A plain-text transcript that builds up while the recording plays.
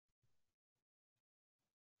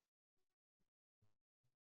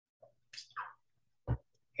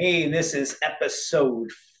Hey, this is episode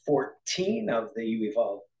 14 of the You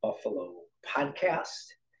Evolve Buffalo podcast.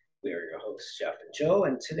 We are your hosts, Jeff and Joe,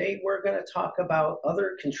 and today we're going to talk about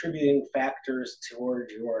other contributing factors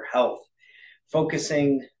toward your health,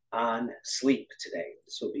 focusing on sleep today.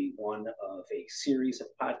 This will be one of a series of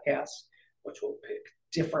podcasts, which will pick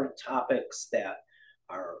different topics that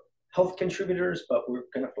are health contributors, but we're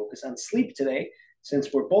going to focus on sleep today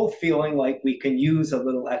since we're both feeling like we can use a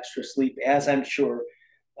little extra sleep, as I'm sure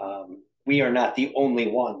we are not the only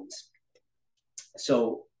ones.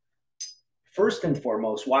 So, first and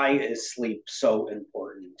foremost, why is sleep so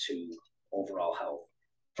important to overall health?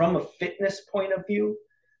 From a fitness point of view,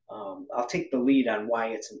 I'll take the lead on why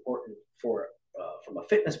it's important from a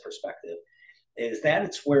fitness perspective. Is that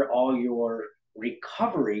it's where all your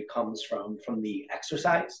recovery comes from the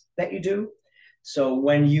exercise that you do. So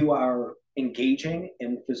when you are engaging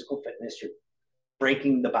in physical fitness, you're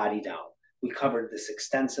breaking the body down. We covered this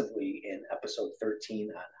extensively in episode 13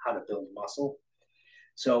 on how to build muscle.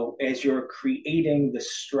 So as you're creating the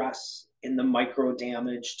stress and the micro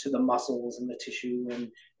damage to the muscles and the tissue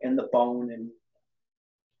and the bone and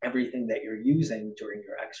everything that you're using during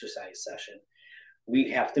your exercise session, we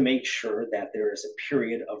have to make sure that there is a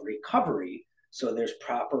period of recovery so there's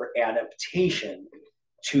proper adaptation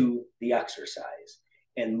to the exercise.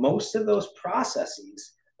 And most of those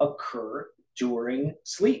processes occur during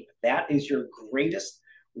sleep. That is your greatest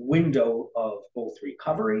window of both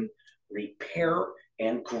recovery, repair,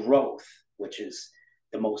 and growth, which is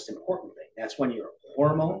the most important thing. That's when your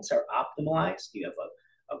hormones are optimized. You have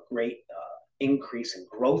a great increase in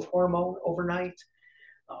growth hormone overnight.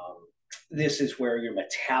 This is where your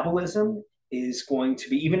metabolism is going to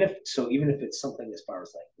be, even if it's something as far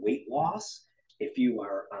as like weight loss, if you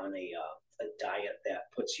are on a diet that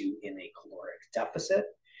puts you in a caloric deficit,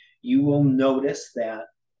 you will notice that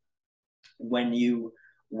when you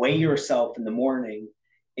weigh yourself in the morning,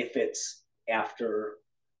 if it's after,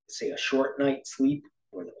 say, a short night's sleep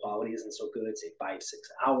where the quality isn't so good, say 5-6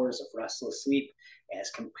 hours of restless sleep,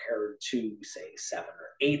 as compared to, say, 7 or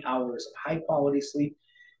 8 hours of high quality sleep,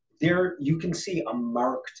 there you can see a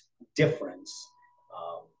marked difference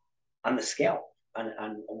on the scale, on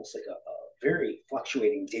almost like a very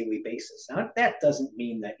fluctuating daily basis. Now, that doesn't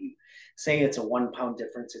mean that you say it's a 1 pound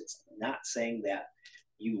difference. It's not saying that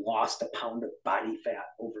you lost a pound of body fat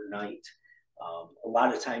overnight. A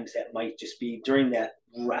lot of times that might just be during that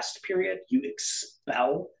rest period, you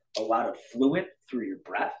expel a lot of fluid through your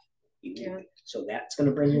breath. So that's going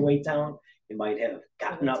to bring your weight down. You might have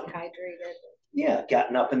gotten up dehydrated. Yeah,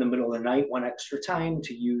 gotten up in the middle of the night one extra time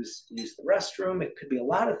to use the restroom. It could be a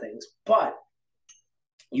lot of things, but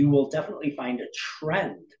you will definitely find a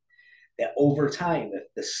trend that over time, if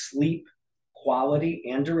the sleep quality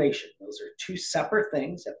and duration, those are two separate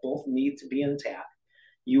things that both need to be intact,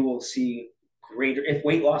 you will see greater, if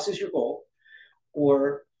weight loss is your goal,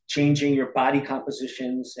 or changing your body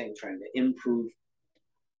composition, saying trying to improve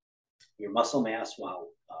your muscle mass while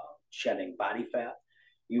shedding body fat,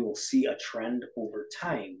 you will see a trend over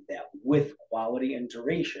time that with quality and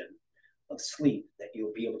duration of sleep, that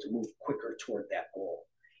you'll be able to move quicker toward that goal.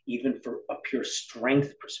 Even for a pure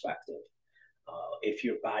strength perspective, if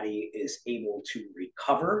your body is able to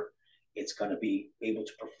recover, it's going to be able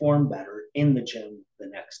to perform better in the gym the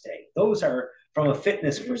next day. Those are from a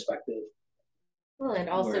fitness perspective. Well, and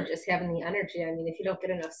also just having the energy. I mean, if you don't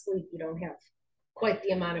get enough sleep, you don't have quite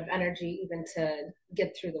the amount of energy even to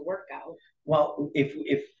get through the workout. Well,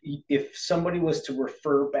 if somebody was to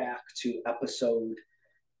refer back to episode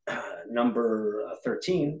number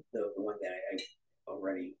 13, the one that I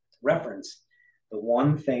already referenced, the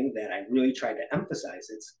one thing that I really try to emphasize,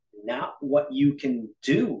 it's not what you can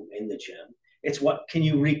do in the gym, it's what can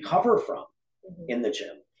you recover from in the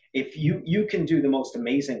gym. If you can do the most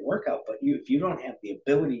amazing workout, but if you don't have the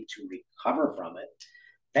ability to recover from it,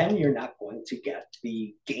 then you're not going to get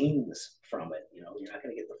the gains from it. You're not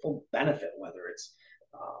going to get the full benefit, whether it's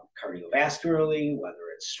cardiovascularly, whether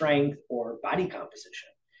it's strength or body composition.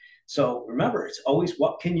 So remember, it's always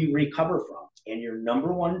what can you recover from? And your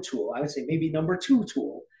number one tool, I would say maybe number two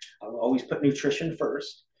tool, I would always put nutrition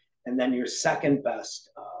first. And then your second best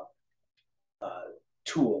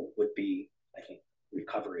tool would be, I think,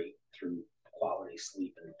 recovery through quality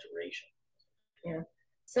sleep and duration. Yeah.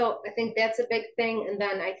 So I think that's a big thing. And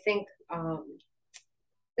then I think,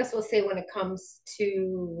 this will say when it comes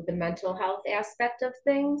to the mental health aspect of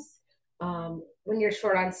things, when you're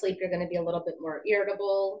short on sleep, you're going to be a little bit more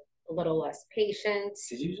irritable, a little less patient.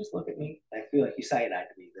 Did you just look at me? I feel like you side-eyed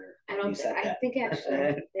me there. I think actually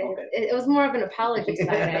okay. it was more of an apology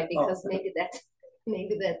side-eye because maybe that's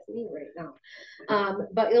me right now.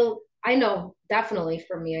 But I know definitely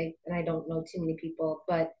for me, and I don't know too many people,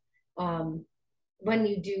 but um, when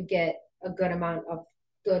you do get a good amount of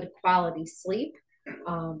good quality sleep,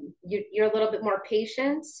 you're a little bit more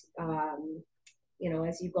patient.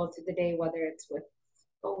 As you go through the day, whether it's with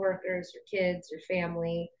coworkers, your kids, your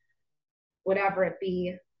family, whatever it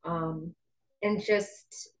be, and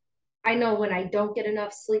just I know when I don't get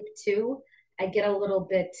enough sleep too, I get a little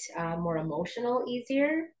bit more emotional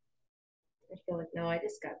easier. I feel like no, I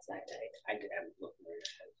just got side eyed. I'm looking right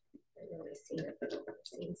ahead. I really seen it. I've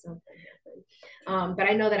seen something happen. But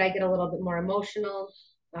I know that I get a little bit more emotional.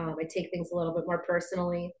 I take things a little bit more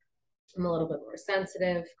personally. I'm a little bit more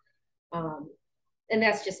sensitive. Um, and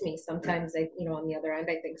that's just me. Sometimes on the other end,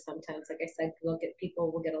 I think sometimes, like I said,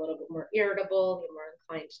 people will get a little bit more irritable, more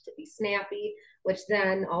inclined to be snappy, which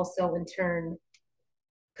then also in turn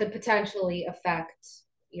could potentially affect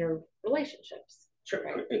your relationships. Sure,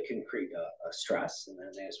 right? It can create a stress, and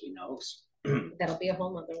then as we know, that'll be a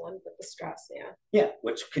whole other one, but the stress, yeah,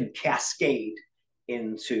 which can cascade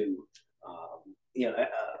into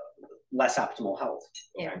less optimal health.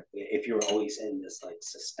 Yeah, if you're always in this like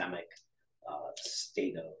systemic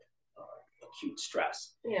state of acute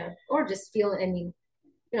stress. Yeah, or just feeling. I mean,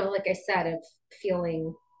 like I said, of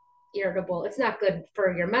feeling irritable. It's not good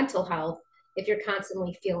for your mental health if you're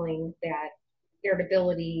constantly feeling that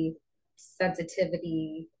irritability,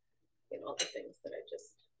 sensitivity, the things that I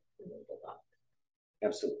just labeled up.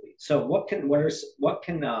 Absolutely. So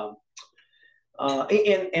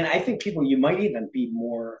and I think people, you might even be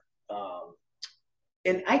more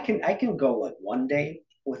and I can go like one day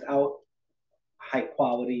without high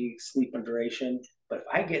quality sleep and duration, but if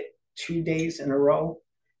I get 2 days in a row,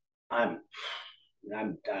 I'm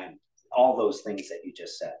all those things that you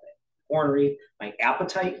just said. Ornery, my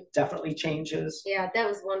appetite definitely changes. Yeah, that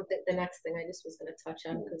was the next thing I just was going to touch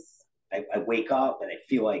on, because I wake up and I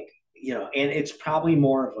feel like, and it's probably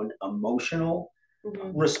more of an emotional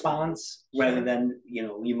response rather than,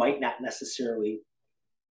 you might not necessarily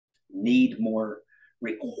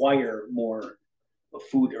require more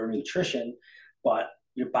food or nutrition, but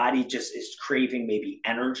your body just is craving maybe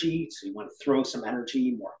energy. So you want to throw some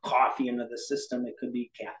energy, more coffee into the system. It could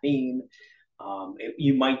be caffeine.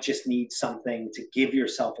 You might just need something to give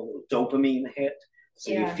yourself a little dopamine hit,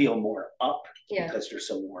 so you feel more up because you're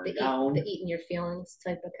so worn down. The eating your feelings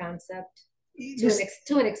type of concept. To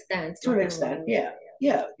an extent. To an extent, yeah.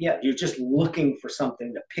 You're just looking for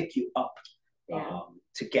something to pick you up,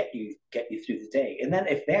 to get you through the day. And then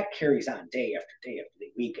if that carries on day after day after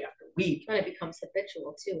day, week after week, and it becomes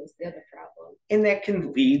habitual too, is the other problem. And that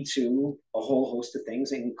can lead to a whole host of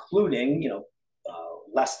things, including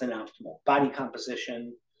less than optimal body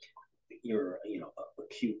composition, your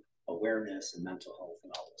acute awareness and mental health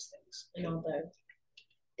and all those things.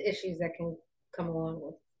 The issues that can come along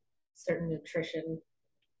with certain nutrition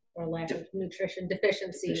or lack of nutrition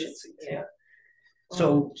deficiencies. Yeah.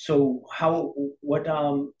 So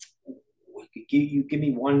you give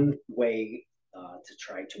me one way to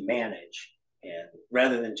try to manage, and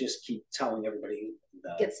rather than just keep telling everybody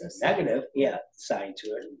the negative side to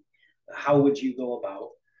it, how would you go about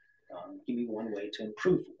give me one way to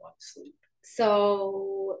improve one's sleep?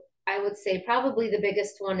 So I would say probably the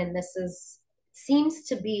biggest one, and seems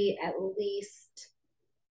to be, at least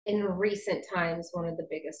in recent times, one of the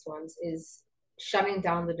biggest ones, is shutting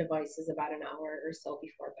down the devices about an hour or so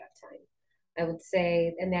before bedtime. I would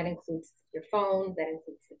say, and that includes your phone, that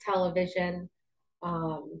includes the television,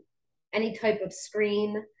 any type of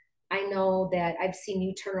screen. I know that I've seen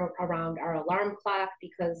you turn around our alarm clock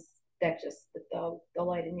because that just the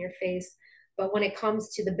light in your face. But when it comes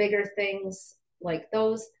to the bigger things like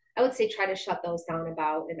those, I would say try to shut those down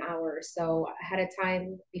about an hour or so ahead of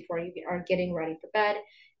time before you are getting ready for bed,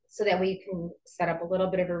 so that way you can set up a little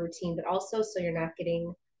bit of a routine, but also so you're not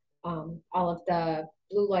getting all of the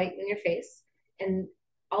blue light in your face. And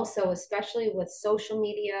also, especially with social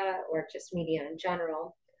media or just media in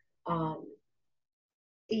general,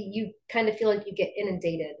 you kind of feel like you get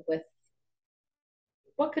inundated with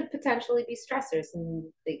what could potentially be stressors, and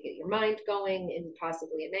they get your mind going in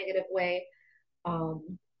possibly a negative way.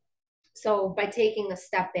 So by taking a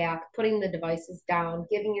step back, putting the devices down,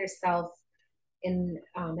 giving yourself an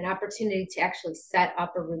opportunity to actually set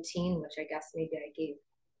up a routine, which I guess maybe I gave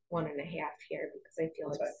 1.5 here, because I feel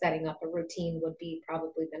like setting up a routine would be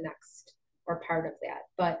probably the next or part of that.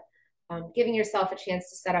 But giving yourself a chance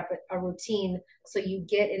to set up a routine, so you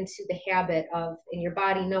get into the habit of, and your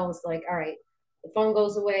body knows, like, all right, the phone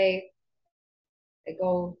goes away, I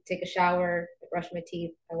go take a shower, I brush my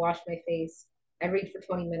teeth, I wash my face, I read for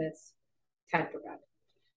 20 minutes, time for bed.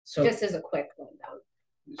 So just as a quick rundown.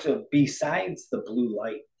 So besides the blue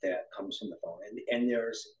light that comes from the phone, and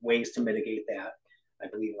there's ways to mitigate that. I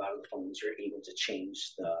believe a lot of the phones you're able to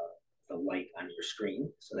change the light on your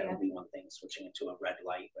screen. So that would be one thing, switching it to a red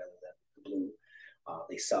light rather than the blue.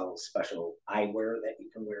 They sell special eyewear that you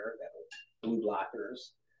can wear, that blue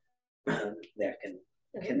blockers that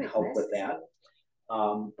can help with that.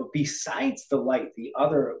 But besides the light, the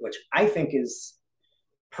other, which I think is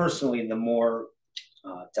personally the more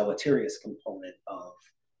deleterious component of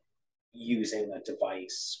using a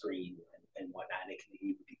device, screen, and whatnot, it can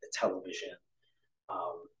even be the television,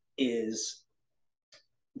 is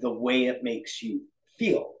the way it makes you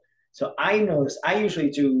feel. So I notice I usually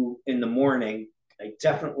do in the morning, I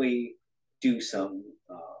definitely do some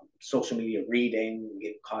social media reading,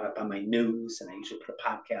 get caught up on my news, and I usually put a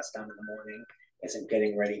podcast on in the morning as I'm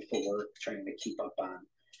getting ready for work, trying to keep up on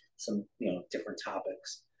some different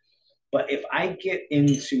topics. But if I get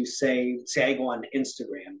into say I go on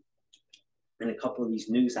Instagram and a couple of these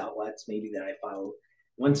news outlets maybe that I follow,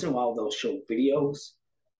 once in a while they'll show videos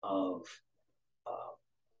of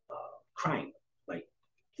crime, like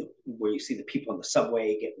where you see the people in the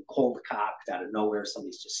subway getting cold cocked out of nowhere.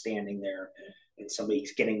 Somebody's just standing there, and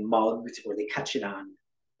somebody's getting mugged, or they catch it on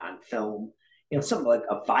film. Something like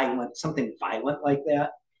something violent like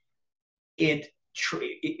that. And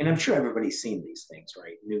I'm sure everybody's seen these things,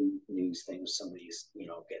 right? News things. Somebody's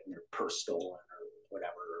getting their purse stolen or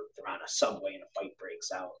whatever. Or they're on a subway and a fight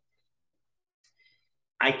breaks out.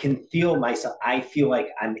 I can feel myself. I feel like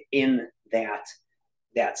I'm in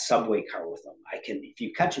that subway car with them. If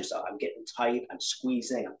you catch yourself, I'm getting tight, I'm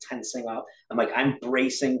squeezing, I'm tensing up. I'm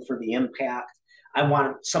bracing for the impact. I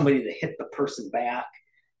want somebody to hit the person back,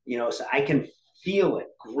 so I can feel it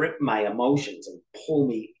grip my emotions and pull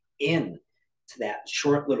me in to that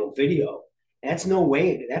short little video. That's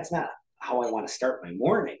not how I want to start my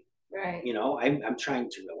morning. Right. I'm trying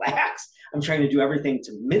to relax. I'm trying to do everything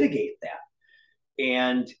to mitigate that.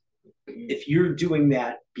 And if you're doing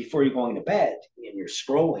that before you're going to bed and you're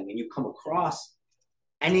scrolling and you come across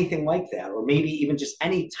anything like that, or maybe even just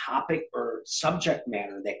any topic or subject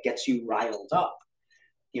matter that gets you riled up,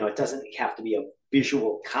 it doesn't have to be a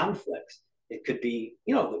visual conflict. It could be,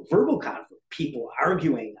 the verbal conflict, people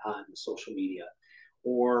arguing on social media,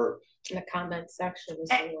 or in the comment section,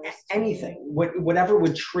 anything, whatever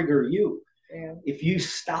would trigger you. Yeah. If you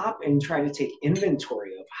stop and try to take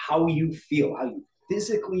inventory of how you feel, how you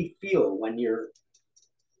physically feel when you're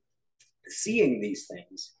seeing these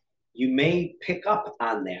things, you may pick up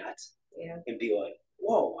on that and be like,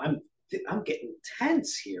 whoa, I'm getting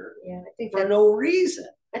tense here for no reason.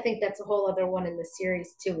 I think that's a whole other one in the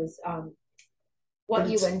series too, is what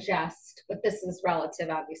you ingest, but this is relative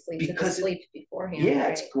obviously to the sleep beforehand. Yeah,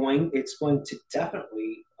 right? it's going to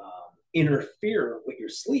definitely interfere with your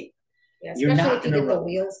sleep. Yeah, especially if you get the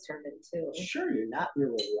wheels turned too. Sure, you're not in a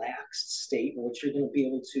relaxed state in which you're going to be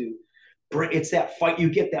able to it's that fight. You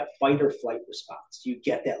get that fight or flight response. You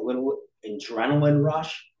get that little adrenaline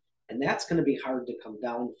rush, and that's going to be hard to come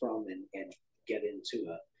down from and get into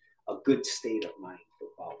a good state of mind for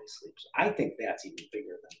quality sleep. So I think that's even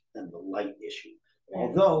bigger than the light issue. Yeah.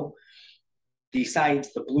 Although,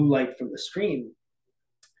 besides the blue light from the screen,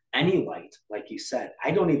 any light, like you said,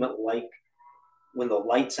 I don't even like when the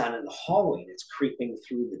light's on in the hallway and it's creeping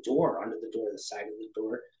through the door, under the door, the side of the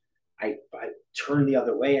door. I turn the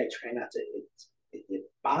other way. I try not to. It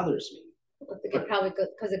bothers me. It probably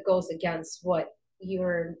because it goes against what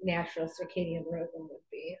your natural circadian rhythm would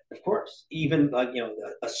be. Of course, even like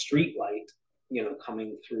a street light,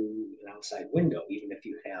 coming through an outside window, even if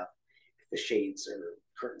the shades or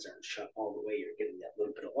curtains aren't shut all the way, you're getting that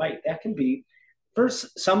little bit of light. That can be, for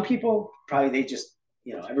some people, probably they just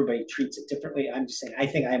everybody treats it differently. I'm just saying, I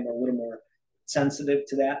think I'm a little more sensitive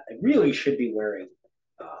to that. I really should be wearing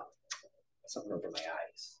something over my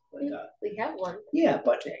eyes. We have one. Yeah,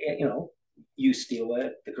 but you steal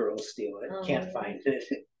it, the girls steal it, can't find it.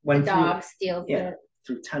 The dog steals it.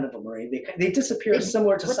 Through 10 of them, right? They disappear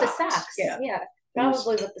similar to with socks. The socks. Yeah.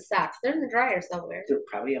 Probably with the socks. They're in the dryer somewhere. They're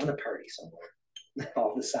probably having a party somewhere.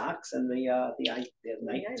 All the socks and the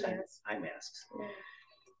nighttime eye masks.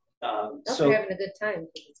 Yeah. They're having a good time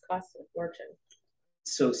because it's costing a fortune.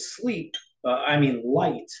 So sleep,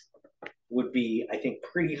 light would be, I think,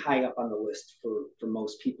 pretty high up on the list for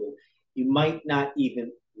most people. You might not even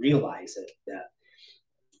realize it, that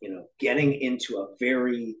getting into a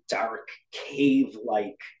very dark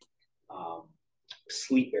cave-like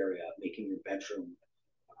sleep area, making your bedroom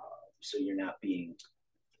so you're not being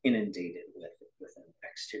inundated with an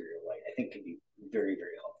exterior light, I think can be very,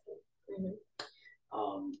 very helpful.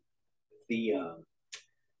 Mm-hmm.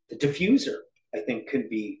 The diffuser, I think, can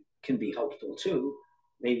be helpful too.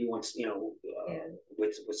 maybe once,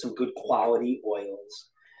 with some good quality oils,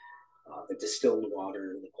 the distilled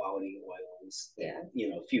water, the quality oils. Yeah.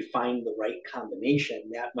 If you find the right combination,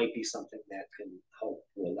 that might be something that can help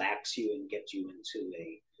relax you and get you into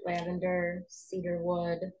a lavender,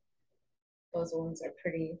 cedarwood. Those ones are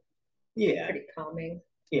pretty calming.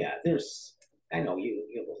 Yeah, I know you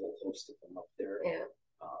have a whole host of them up there. Yeah.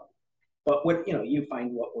 But what you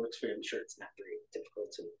find what works for you. I'm sure it's not very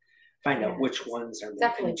difficult to find out which ones are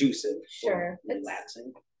more conducive for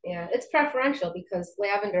relaxing. It's preferential because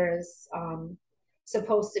lavender is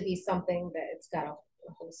supposed to be something that it's got a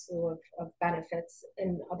whole slew of benefits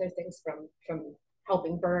and other things from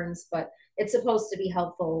helping burns, but it's supposed to be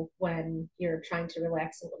helpful when you're trying to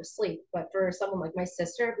relax and go to sleep. But for someone like my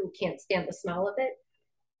sister who can't stand the smell of it,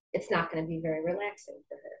 it's not going to be very relaxing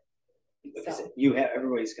for her. Because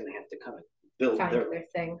everybody's going to have to kind of build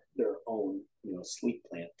their own sleep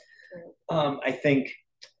plan. Right. I think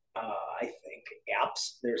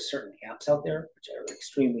apps. There's certain apps out there which are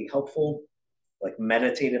extremely helpful, like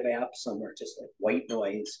meditative apps. Some are just like white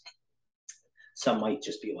noise. Some might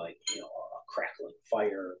just be like a crackling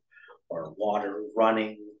fire, or water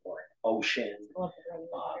running, or an ocean.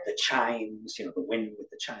 The chimes, the wind with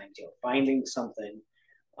the chimes. Finding something,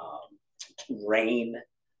 rain,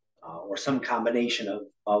 or some combination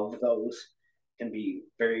of those can be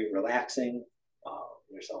very relaxing.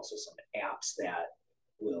 There's also some apps that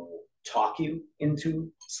will talk you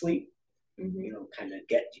into sleep. Mm-hmm. Kind of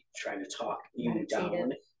trying to talk you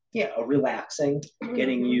down. Yeah, relaxing,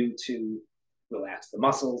 getting you to relax the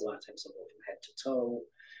muscles. A lot of times they'll go from head to toe,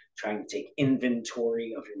 trying to take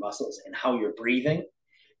inventory of your muscles and how you're breathing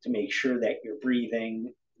to make sure that you're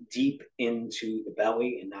breathing deep into the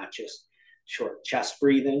belly and not just short chest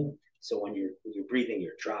breathing. So when you're breathing,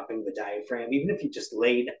 you're dropping the diaphragm. Even if you just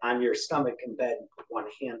laid on your stomach in bed and put one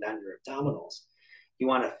hand on your abdominals, you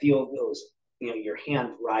want to feel those, your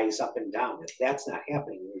hand rise up and down. If that's not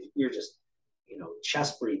happening, you're just,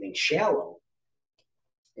 chest breathing shallow.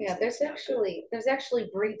 Yeah, there's actually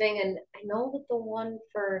breathing, and I know that the one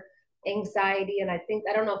for anxiety, and I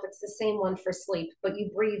don't know if it's the same one for sleep, but you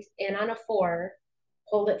breathe in on a 4,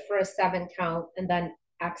 hold it for a 7 count, and then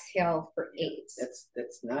exhale for 8.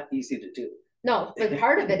 That's not easy to do. No, but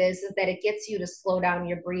part of it is that it gets you to slow down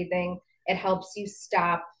your breathing. It helps you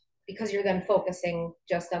stop because you're then focusing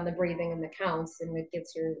just on the breathing and the counts, and it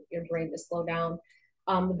gets your brain to slow down.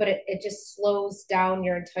 But it just slows down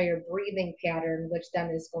your entire breathing pattern, which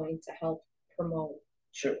then is going to help promote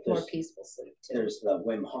more peaceful sleep too. There's the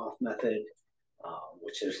Wim Hof method,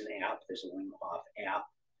 which there's an app. There's a Wim Hof app.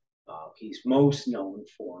 He's most known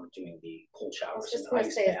for doing the cold showers and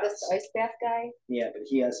ice baths. Is this the ice bath guy? Yeah, but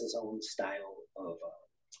he has his own style of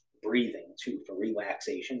breathing too for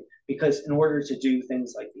relaxation. Because in order to do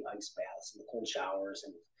things like the ice baths and the cold showers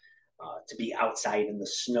and to be outside in the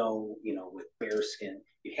snow, with bare skin,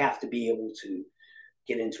 you have to be able to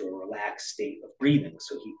get into a relaxed state of breathing.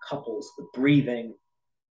 So he couples the breathing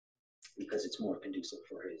because it's more conducive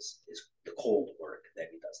for the cold work that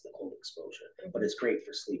he does, the cold exposure. But it's great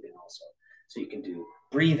for sleeping also. So you can do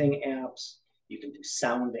breathing apps, you can do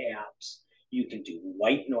sound apps, you can do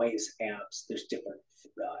white noise apps. There's different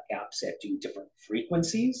apps that do different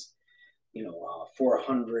frequencies.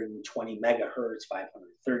 420 megahertz,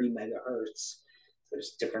 530 megahertz.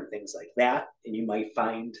 There's different things like that. And you might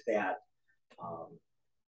find that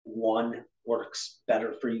one works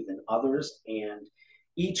better for you than others. And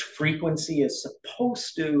each frequency is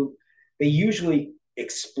supposed to, they usually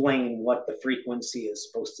explain what the frequency is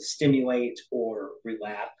supposed to stimulate or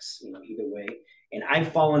relax, either way. And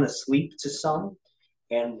I've fallen asleep to some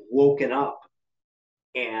and woken up,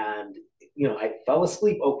 and I fell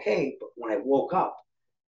asleep okay, but when I woke up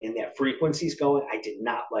and that frequency's going, I did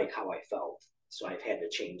not like how I felt. So I've had to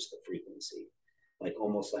change the frequency.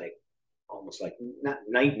 Almost like not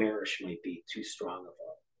nightmarish might be too strong of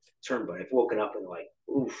a term, but I've woken up and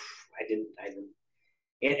oof, I didn't.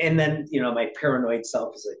 And then, my paranoid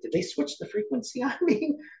self is like, did they switch the frequency on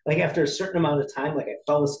me? After a certain amount of time, I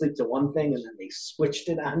fell asleep to one thing and then they switched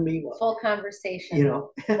it on me. Well, full conversation.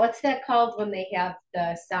 What's that called when they have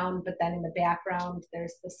the sound, but then in the background,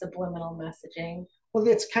 there's the subliminal messaging? Well,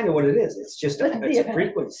 that's kind of what it is. It's just a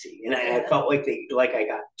frequency. And I felt like I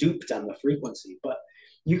got duped on the frequency, but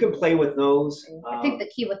you can play with those. I think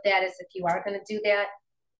the key with that is if you are going to do that,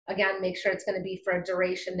 again, make sure it's going to be for a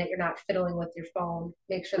duration that you're not fiddling with your phone.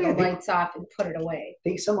 Make sure the light's off and put it away. I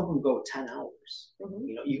think some of them go 10 hours.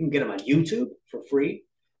 Mm-hmm. You can get them on YouTube for free.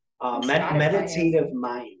 Meditative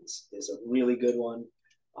Minds is a really good one.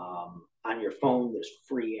 On your phone, there's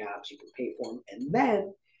free apps. You can pay for them. And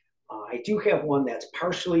then I do have one that's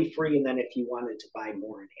partially free, and then if you wanted to buy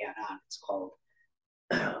more and add on, it's called,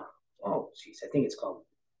 oh, geez, I think it's called,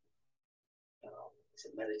 is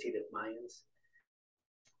it Meditative Minds?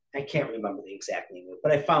 I can't remember the exact name of it,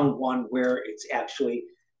 but I found one where it's actually,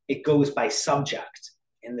 it goes by subject,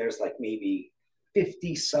 and there's like maybe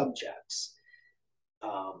 50 subjects.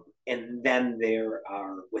 And then there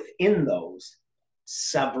are within those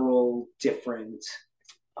several different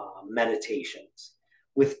meditations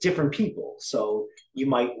with different people. So you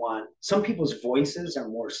might want, some people's voices are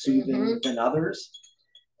more soothing than others.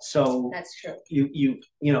 So that's true. You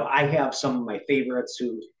know, I have some of my favorites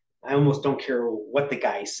who I almost don't care what the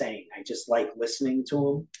guy is saying. I just like listening to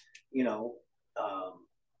him. You know,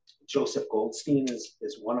 Joseph Goldstein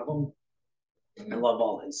is one of them. I love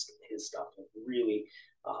all his stuff. Really,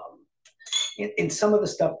 and some of the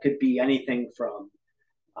stuff could be anything from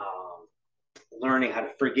learning how to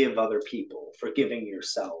forgive other people, forgiving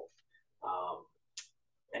yourself.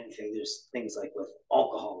 Anything. There's things like with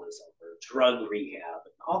alcoholism or drug rehab,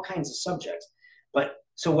 and all kinds of subjects. But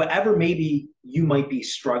so whatever maybe you might be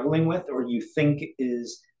struggling with, or you think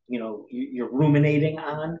is, you know, you're ruminating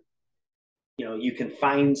on, you know, you can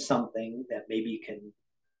find something that maybe can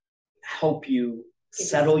help you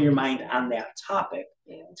settle your mind on that topic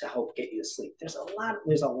to help get you to sleep. There's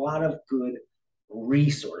a lot of good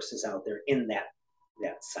resources out there in that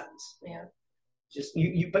sense. Yeah. Just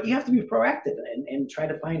but you have to be proactive and try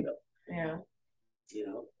to find them. Yeah. You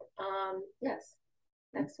know. Yes.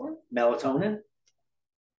 Next one. Melatonin.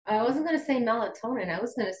 I wasn't going to say melatonin. I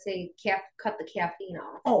was going to say cut the caffeine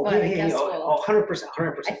off. Oh, but yeah. 100%.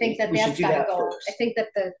 100%. I think that's got to go. First. I think that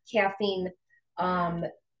the caffeine, I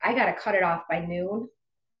got to cut it off by noon,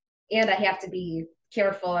 and I have to be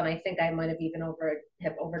careful. And I think I might have even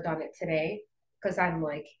overdone it today because I'm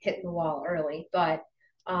like hitting the wall early. But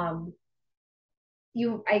I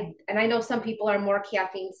know some people are more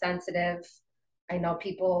caffeine sensitive. I know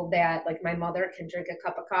people that, like my mother, can drink a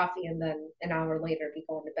cup of coffee and then an hour later be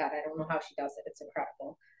going to bed. I don't know how she does it. It's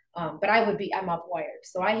incredible. But I'm up wired.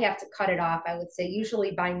 So I have to cut it off, I would say,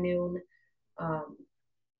 usually by noon.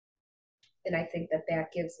 And I think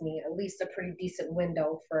that gives me at least a pretty decent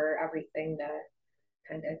window for everything to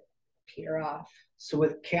kind of peter off. So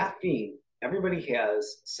with caffeine, everybody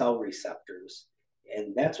has cell receptors.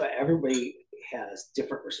 And that's why everybody has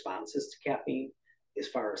different responses to caffeine as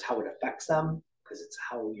far as how it affects them, because it's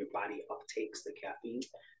how your body uptakes the caffeine.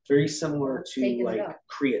 Very similar to like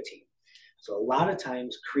creatine. So a lot of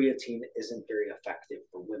times creatine isn't very effective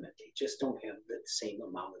for women. They just don't have the same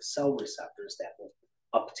amount of cell receptors that will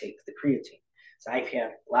uptake the creatine. So I've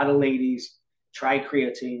had a lot of ladies try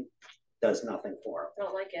creatine, does nothing for them.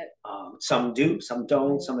 Don't like it. Some do, some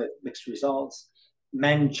don't, some have mixed results.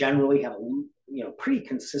 Men generally have a pretty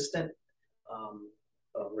consistent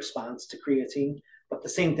response to creatine, but the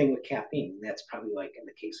same thing with caffeine. That's probably like in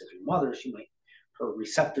the case of your mother, her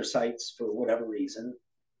receptor sites, for whatever reason,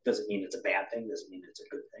 doesn't mean it's a bad thing, doesn't mean it's a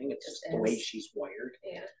good thing. It's just the way she's wired.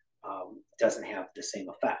 Yeah. Doesn't have the same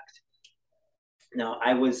effect. Now,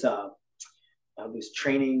 I was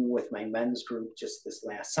training with my men's group just this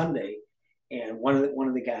last Sunday, and one of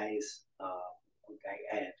the guys,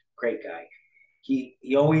 great guy.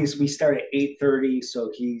 We start at 8:30, so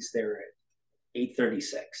he's there at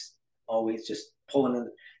 8:36. Always just pulling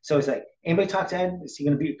in. So he's like, anybody talk to Ed? Is he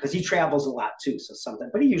going to be? Because he travels a lot too. So something,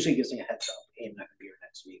 but he usually gives me a heads up. Hey, I'm not going to be here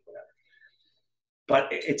next week, whatever.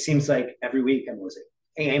 But it seems like every week I'm like,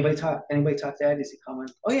 hey, anybody talk to Ed? Is he coming?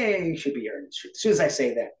 Oh yeah, he should be here. As soon as I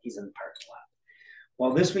say that, he's in the parking lot.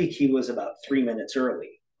 Well, this week he was about 3 minutes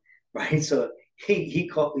early, right? So he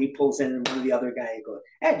pulls in, and one of the other guys goes,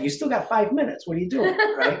 Ed, you still got 5 minutes. What are you doing,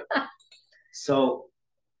 right? So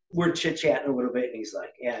we're chit-chatting a little bit, and he's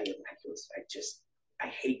like, yeah, I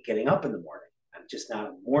hate getting up in the morning. I'm just not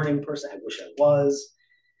a morning person. I wish I was.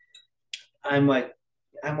 I'm like,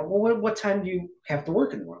 well, what time do you have to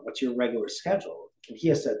work in the morning? What's your regular schedule? And he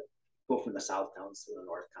has to go from the south towns to the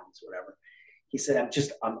north towns, whatever. He said,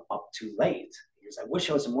 I'm up too late. He goes, I wish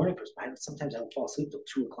I was a morning person. Sometimes I don't fall asleep till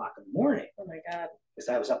 2 o'clock in the morning. Oh my God. Because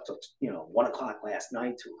I was up till 1 o'clock last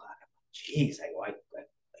night, 2 o'clock. Geez, I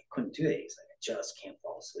couldn't do that. He's like, I just can't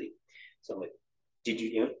fall asleep. So like, did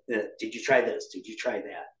you try this? Did you try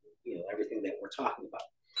that? Everything that we're talking about.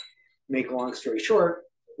 Make a long story short,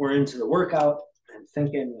 we're into the workout. I'm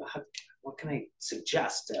thinking, what can I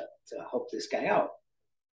suggest to help this guy out?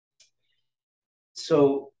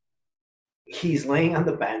 So he's laying on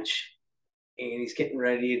the bench and he's getting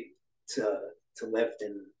ready to lift.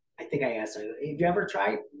 And I think I asked him, have you ever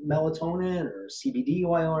tried melatonin or CBD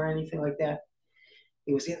oil or anything like that?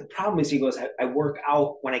 He goes, yeah, the problem is, he goes, I work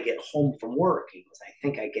out when I get home from work. He goes, I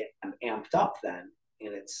think I'm amped up then.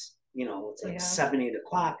 And it's, it's like 7, 8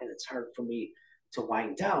 o'clock and it's hard for me to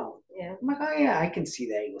wind down. Yeah. I'm like, oh yeah, I can see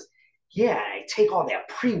that. He goes, yeah, I take all that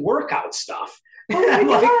pre-workout stuff. Oh my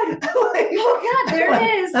God. Oh God, there it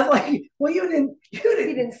is. I'm like, well, you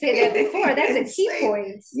didn't say that before. That's a key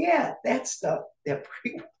point. Yeah, that stuff, that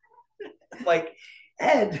pre. I'm like,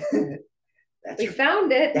 Ed, we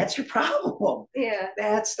found it. That's your problem. Yeah.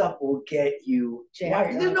 That stuff will get you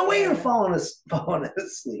wired. There's no way you're falling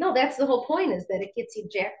asleep. No, that's the whole point, is that it gets you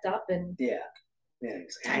jacked up and. Yeah.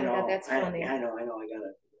 I know. That's funny. I know. I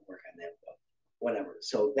gotta work on that, but whatever.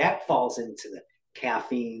 So that falls into the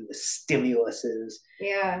caffeine, the stimuluses.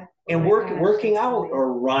 Yeah. And working out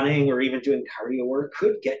or running or even doing cardio work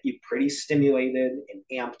could get you pretty stimulated and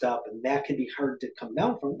amped up, and that can be hard to come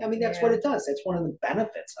down from. I mean, that's what it does. That's one of the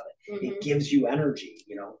benefits of it. Mm-hmm. It gives you energy.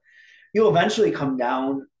 You'll eventually come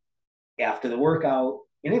down after the workout,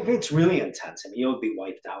 and if it's really intense, I mean, you'll be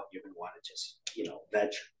wiped out. You're gonna want to just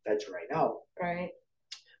veg right out. Right.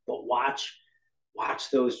 But watch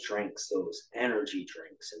those drinks, those energy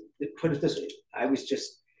drinks, and put it this way: I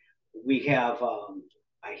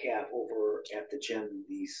have over at the gym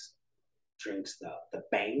these drinks, the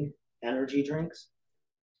Bang energy drinks,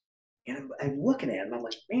 and I'm looking at them. I'm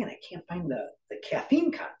like, man, I can't find the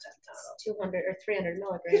caffeine content on them. 200 or 300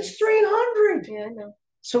 milligrams. It's 300. Yeah, I know.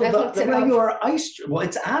 So the regular ice, well,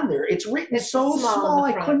 it's on there. It's written so small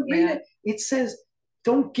I couldn't read it. It says,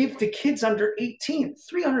 don't give to kids under 18.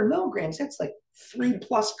 300 milligrams. That's like 3+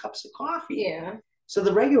 cups of coffee. Yeah. So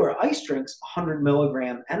the regular ice drink's 100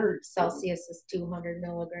 milligram energy. Celsius is 200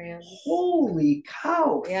 milligrams. Holy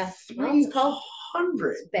cow! Yeah,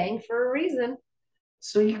 300. It's Bang for a reason.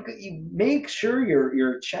 So you make sure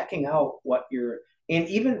you're checking out what and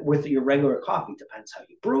even with your regular coffee, depends how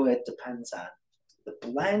you brew it, depends on the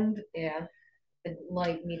blend. Yeah. The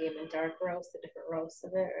light, medium, and dark roast, the different roasts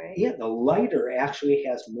of it, right? Yeah, the lighter actually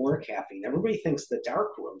has more caffeine. Everybody thinks the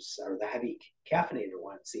dark roasts are the heavy caffeinated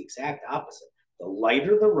one. It's the exact opposite. The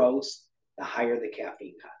lighter the roast, the higher the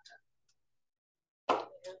caffeine content.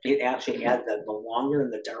 It actually adds the longer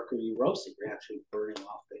and the darker you roast it, you're actually burning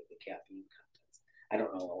off the caffeine contents. I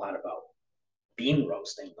don't know a lot about bean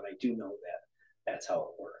roasting, but I do know that that's how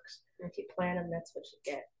it works. If you plant them, that's what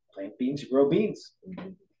you get. Plant beans, you grow beans.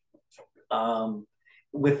 Mm-hmm.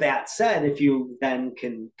 With that said, if you then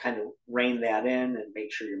can kind of rein that in and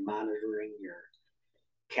make sure you're monitoring your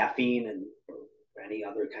caffeine and or any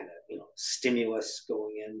other kind of stimulus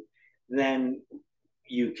going in, then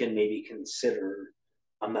you can maybe consider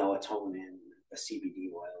a melatonin, a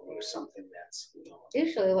CBD oil, or something that's I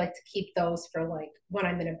usually like to keep those for like when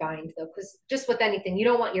I'm in a bind, though, because just with anything, you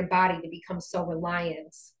don't want your body to become so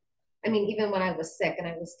reliant. I mean, even when I was sick and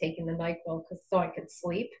I was taking the NyQuil so I could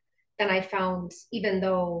sleep, then I found, even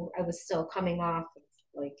though I was still coming off,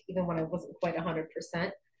 like even when I wasn't quite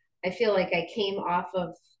 100%, I feel like I came off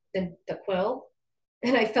of the quill,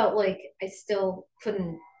 and I felt like I still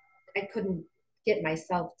couldn't get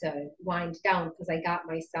myself to wind down because I got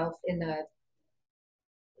myself in a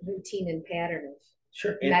routine and pattern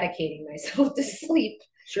of medicating myself to sleep.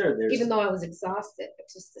 Sure. Even though I was exhausted, but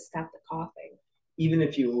just to stop the coughing. Even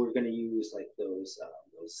if you were going to use like those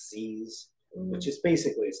Z's, which is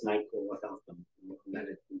basically it's NyQuil without the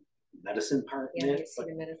medicine part in it,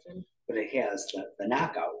 but it has the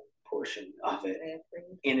knockout portion of it.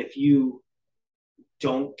 And if you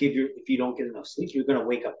don't get enough sleep, you're going to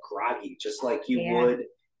wake up groggy, just like you would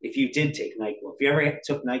if you did take NyQuil. If you ever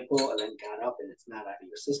took NyQuil and then got up and it's not out of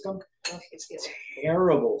your system, it's a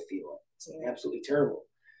terrible feeling. It's absolutely terrible.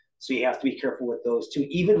 So you have to be careful with those too.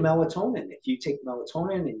 Even melatonin. If you take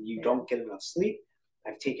melatonin and you don't get enough sleep,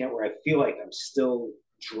 I've taken it where I feel like I'm still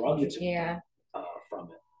drugged from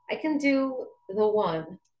it. I can do the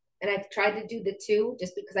one, and I've tried to do the two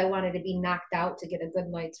just because I wanted to be knocked out to get a good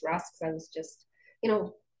night's rest, because I was just,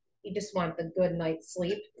 you just want the good night's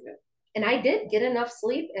sleep. Yeah. And I did get enough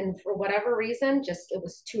sleep, and for whatever reason, just it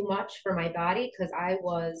was too much for my body, because I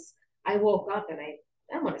woke up and I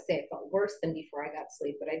don't want to say it felt worse than before I got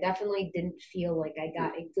sleep, but I definitely didn't feel like I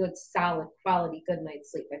got a good, solid, quality, good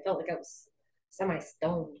night's sleep. I felt like I was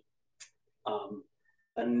semi-stoned.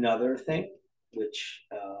 Another thing, which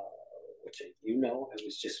I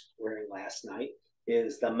was just wearing last night,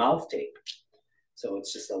 is the mouth tape. So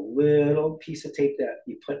it's just a little piece of tape that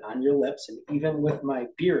you put on your lips, and even with my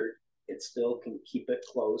beard, it still can keep it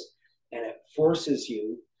closed, and it forces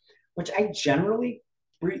you, which I generally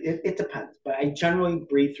breathe, it depends, but I generally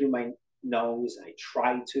breathe through my nose, and I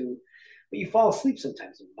try to, but you fall asleep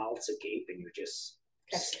sometimes, the mouth's agape, and you're just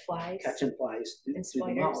catching flies through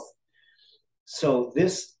the mouth. So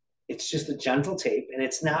this, it's just a gentle tape, and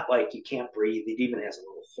it's not like you can't breathe. It even has a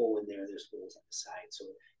little hole in there. There's holes on the side, so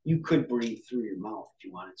you could breathe through your mouth if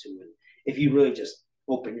you wanted to. And if you really just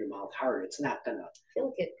open your mouth hard, it's not gonna. I feel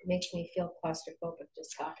like it makes me feel claustrophobic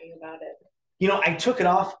just talking about it. You know, I took it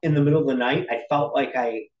off in the middle of the night. I felt like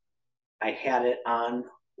I had it on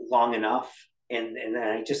long enough, and then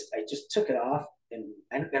I just took it off, and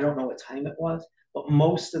I don't know what time it was, but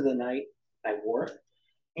most of the night I wore it,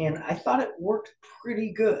 and I thought it worked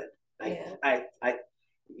pretty good. Yeah.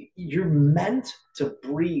 You're meant to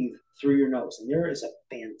breathe through your nose, and there is a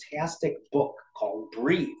fantastic book called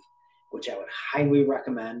Breathe, which I would highly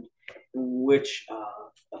recommend. Which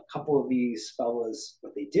a couple of these fellas,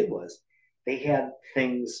 what they did was they had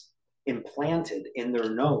things implanted in their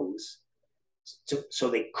nose so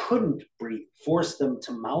they couldn't breathe, force them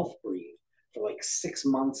to mouth breathe for like 6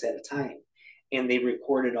 months at a time. And they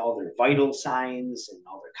recorded all their vital signs and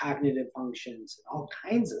all their cognitive functions and all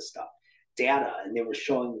kinds of stuff, data, and they were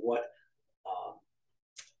showing what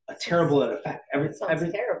a terrible effect.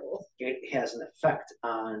 Sounds terrible. It has an effect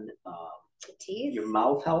on teeth, your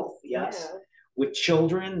mouth health. Yes, yeah. With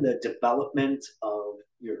children, the development of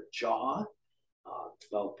your jaw,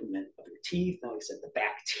 development of your teeth. Like I said, the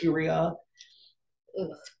bacteria. Ugh.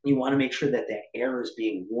 You want to make sure that that air is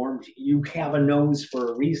being warmed. You have a nose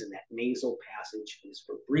for a reason. That nasal passage is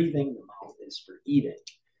for breathing. The mouth is for eating.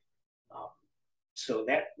 So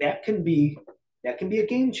that can be a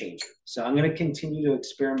game changer. So I'm going to continue to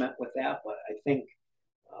experiment with that, but I think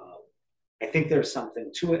there's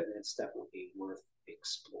something to it, and it's definitely worth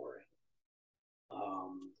exploring. I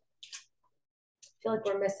feel like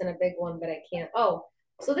we're missing a big one, but I can't. Oh,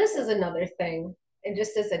 so this is another thing, and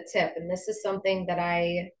just as a tip, and this is something that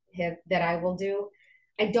I will do.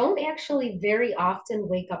 I don't actually very often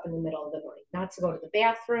wake up in the middle of the night, not to go to the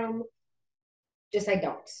bathroom. Just I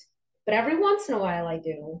don't. But every once in a while I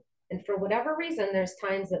do. And for whatever reason, there's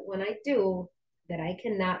times that when I do, that I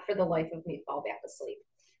cannot for the life of me fall back asleep.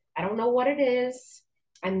 I don't know what it is.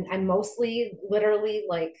 I'm mostly literally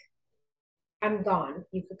like I'm gone.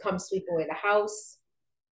 You could come sweep away the house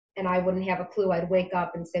and I wouldn't have a clue. I'd wake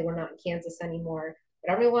up and say we're not in Kansas anymore.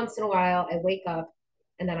 But every once in a while I wake up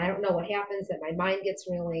and then I don't know what happens, that my mind gets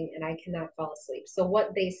reeling and I cannot fall asleep. So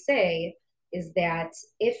what they say is that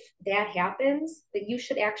if that happens, that you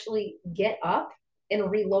should actually get up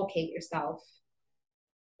and relocate yourself.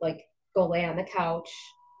 Like go lay on the couch,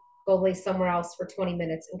 go lay somewhere else for 20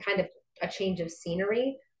 minutes, and kind of a change of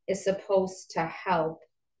scenery is supposed to help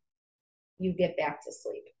you get back to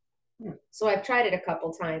sleep. So I've tried it a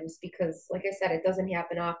couple times because, like I said, it doesn't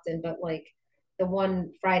happen often. But like the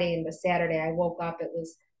one Friday and the Saturday, I woke up, it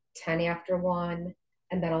was 10 after 1.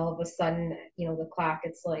 And then all of a sudden, the clock,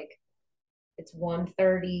 it's like, it's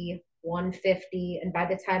 1:30, 1:50. And by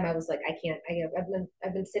the time I was like, I can't,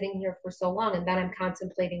 I've been sitting here for so long. And then I'm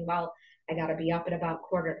contemplating, well, I got to be up at about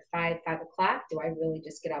 4:45, 5 o'clock. Do I really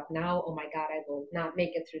just get up now? Oh my God, I will not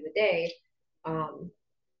make it through the day.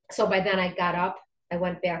 So by then I got up, I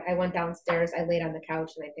went downstairs, I laid on the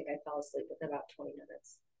couch, and I think I fell asleep within about 20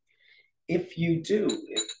 minutes. If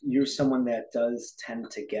you're someone that does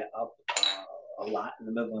tend to get up a lot in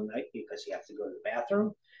the middle of the night because you have to go to the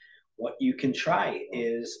bathroom, what you can try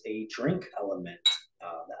is a drink element.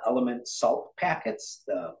 The element salt packets,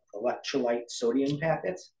 the electrolyte sodium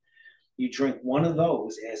packets. You drink one of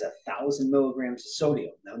those, it has 1,000 milligrams of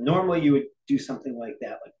sodium. Now, normally you would do something like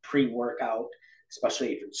that, like pre-workout,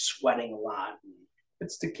 especially if you're sweating a lot.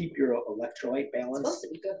 It's to keep your electrolyte balance. It's supposed to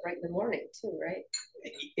be good right in the morning too, right?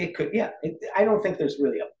 It could, yeah. I don't think there's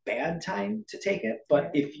really a bad time to take it, but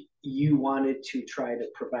if you wanted to try to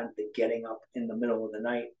prevent the getting up in the middle of the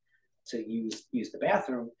night to use the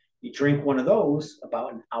bathroom, you drink one of those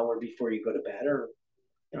about an hour before you go to bed, or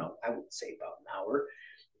I would say about an hour.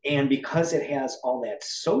 And because it has all that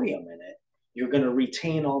sodium in it, you're going to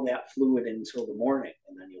retain all that fluid until the morning,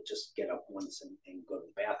 and then you'll just get up once and go to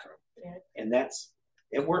the bathroom. Yeah. And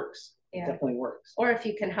it works. Yeah. It definitely works. Or if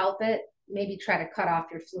you can help it, maybe try to cut off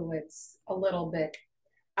your fluids a little bit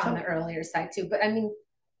on the earlier side too. But I mean,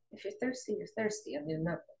 if you're thirsty, you're thirsty. I mean, I'm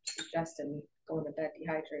not suggesting going to bed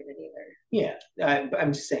dehydrated either. Yeah,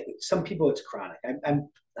 I'm just saying. Some people it's chronic. I'm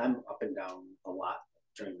up and down a lot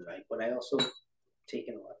during the night, but I also take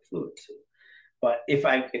in a lot of fluid too. But if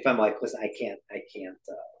I'm like, listen, I can't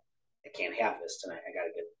have this tonight.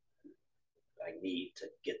 I need to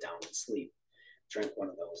get down and sleep. Drink one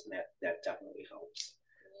of those, and that definitely helps.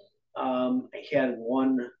 I had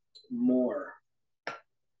one more.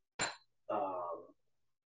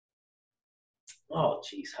 Oh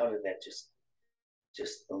geez, how did that just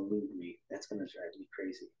elude me? That's gonna drive me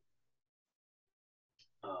crazy.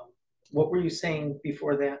 what were you saying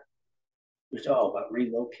before that? You're all about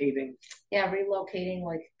relocating. Yeah, relocating,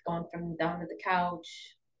 like going from down to the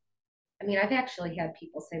couch. I mean, I've actually had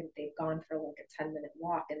people say that they've gone for like a 10-minute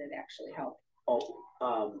walk and it actually helped.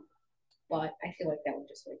 Oh, But I feel like that would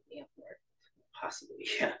just wake me up more. possibly,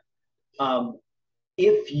 yeah.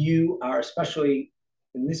 If you are, especially,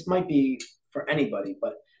 and this might be for anybody,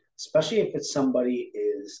 but especially if it's somebody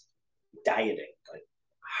is dieting, like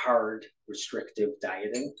hard restrictive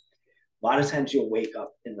dieting, a lot of times you'll wake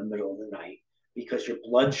up in the middle of the night because your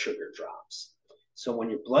blood sugar drops. So when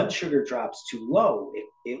your blood sugar drops too low,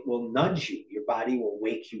 it will nudge you. Your body will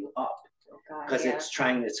wake you up because it's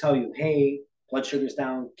trying to tell you, hey, blood sugar's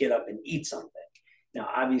down, get up and eat something. Now,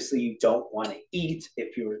 obviously, you don't want to eat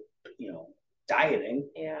if you're, dieting.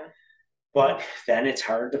 Yeah. But then it's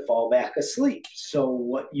hard to fall back asleep. So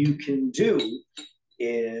what you can do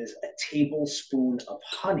is a tablespoon of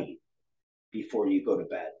honey before you go to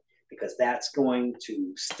bed, because that's going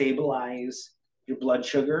to stabilize your blood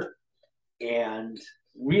sugar and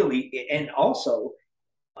really, and also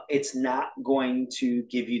it's not going to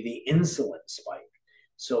give you the insulin spike.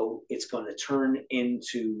 So it's going to turn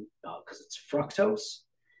into, because it's fructose,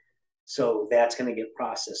 so that's going to get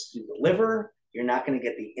processed through the liver. You're not going to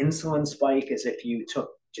get the insulin spike as if you took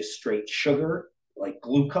just straight sugar, like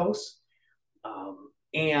glucose.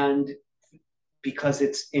 And because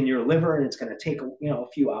it's in your liver and it's going to take a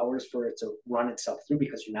few hours for it to run itself through,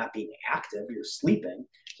 because you're not being active, you're sleeping.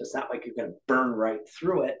 So it's not like you're going to burn right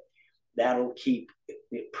through it. That'll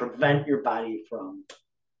prevent your body from.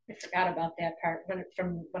 I forgot about that part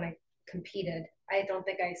from when I competed. I don't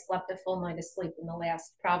think I slept a full night of sleep in the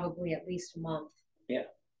last probably at least a month. Yeah.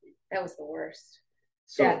 That was the worst.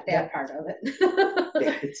 So that part of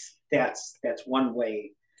it. that's one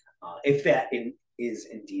way, if that is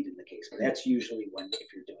indeed in the case. But that's usually when,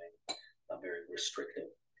 if you're doing a very restrictive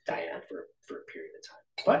diet for a period of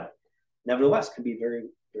time. But nevertheless, can be very,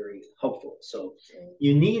 very helpful. So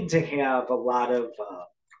you need to have a lot of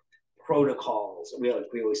protocols. We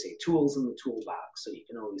always say tools in the toolbox. So you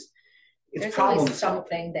can always, there's always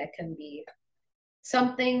something that can be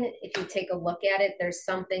something. If you take a look at it, there's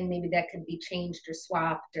something maybe that could be changed or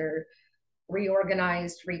swapped or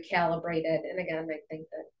reorganized, recalibrated. And again, I think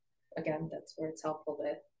that's where it's helpful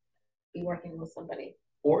to be working with somebody.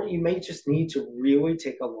 Or you may just need to really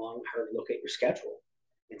take a long, hard look at your schedule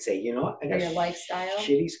and say, you know what, I got your lifestyle,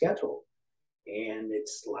 shitty schedule, and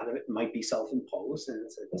a lot of it might be self-imposed, and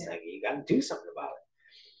it's like you got to do something about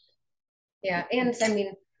it. Yeah, and I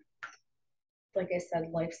mean, like I said,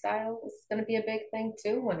 lifestyle is going to be a big thing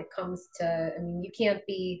too when it comes to. I mean, you can't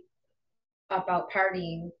be up out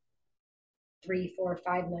partying 3, 4,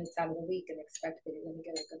 5 nights out of the week and expect that you're going to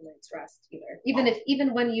get a good night's rest either. Even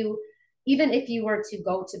if you were to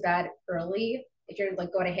go to bed early, if you're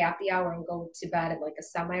like go to happy hour and go to bed at like a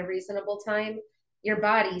semi-reasonable time, your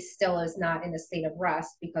body still is not in a state of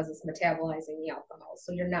rest because it's metabolizing the alcohol.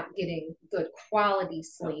 So you're not getting good quality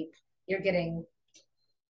sleep. You're getting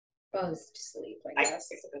buzzed sleep, I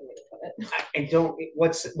guess is a good way to put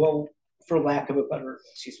it. For lack of a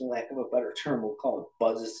better term, we'll call it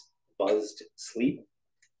buzzed sleep,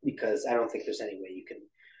 because I don't think there's any way you can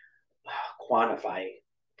quantify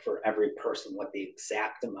for every person what the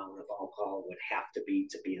exact amount of alcohol would have to be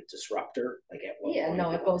a disruptor. Like at what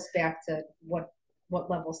point? It goes back to what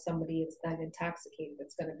level somebody is then intoxicated.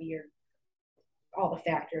 It's going to be all the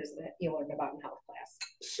factors that you learn about in health class.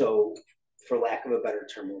 So, for lack of a better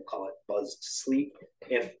term, we'll call it buzzed sleep.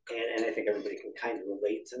 And I think everybody can kind of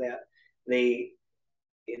relate to that. It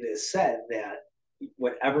is said that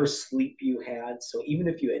whatever sleep you had, so even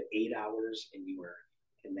if you had 8 hours and you were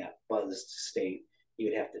in that buzzed state, you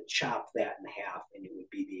would have to chop that in half, and it would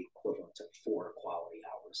be the equivalent of 4 quality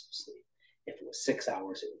hours of sleep. If it was 6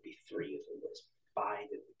 hours, it would be 3. If it was 5, it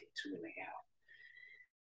would be 2.5.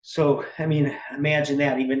 So, I mean, imagine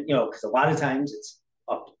that, even, because a lot of times it's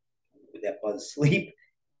up with that buzz sleep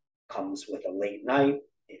comes with a late night.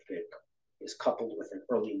 If it is coupled with an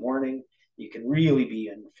early morning, you can really be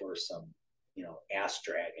in for some, ass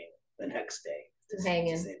dragging the next day, to say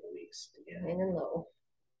the least. Hanging low.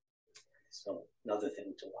 So another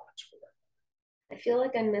thing to watch for that. I feel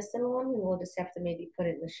like I'm missing one, and we'll just have to maybe put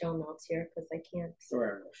it in the show notes here because I can't. There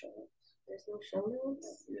are no show notes. There's no show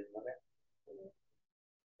notes? You didn't know that?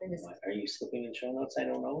 Are you slipping in show notes I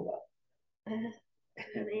don't know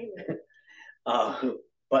about?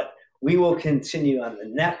 But we will continue on the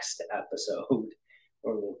next episode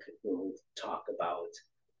where we'll talk about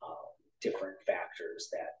different factors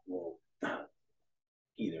that will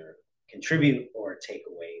either contribute or take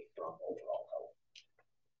away from overall health.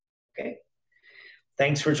 Okay.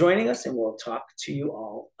 Thanks for joining us, and we'll talk to you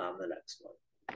all on the next one.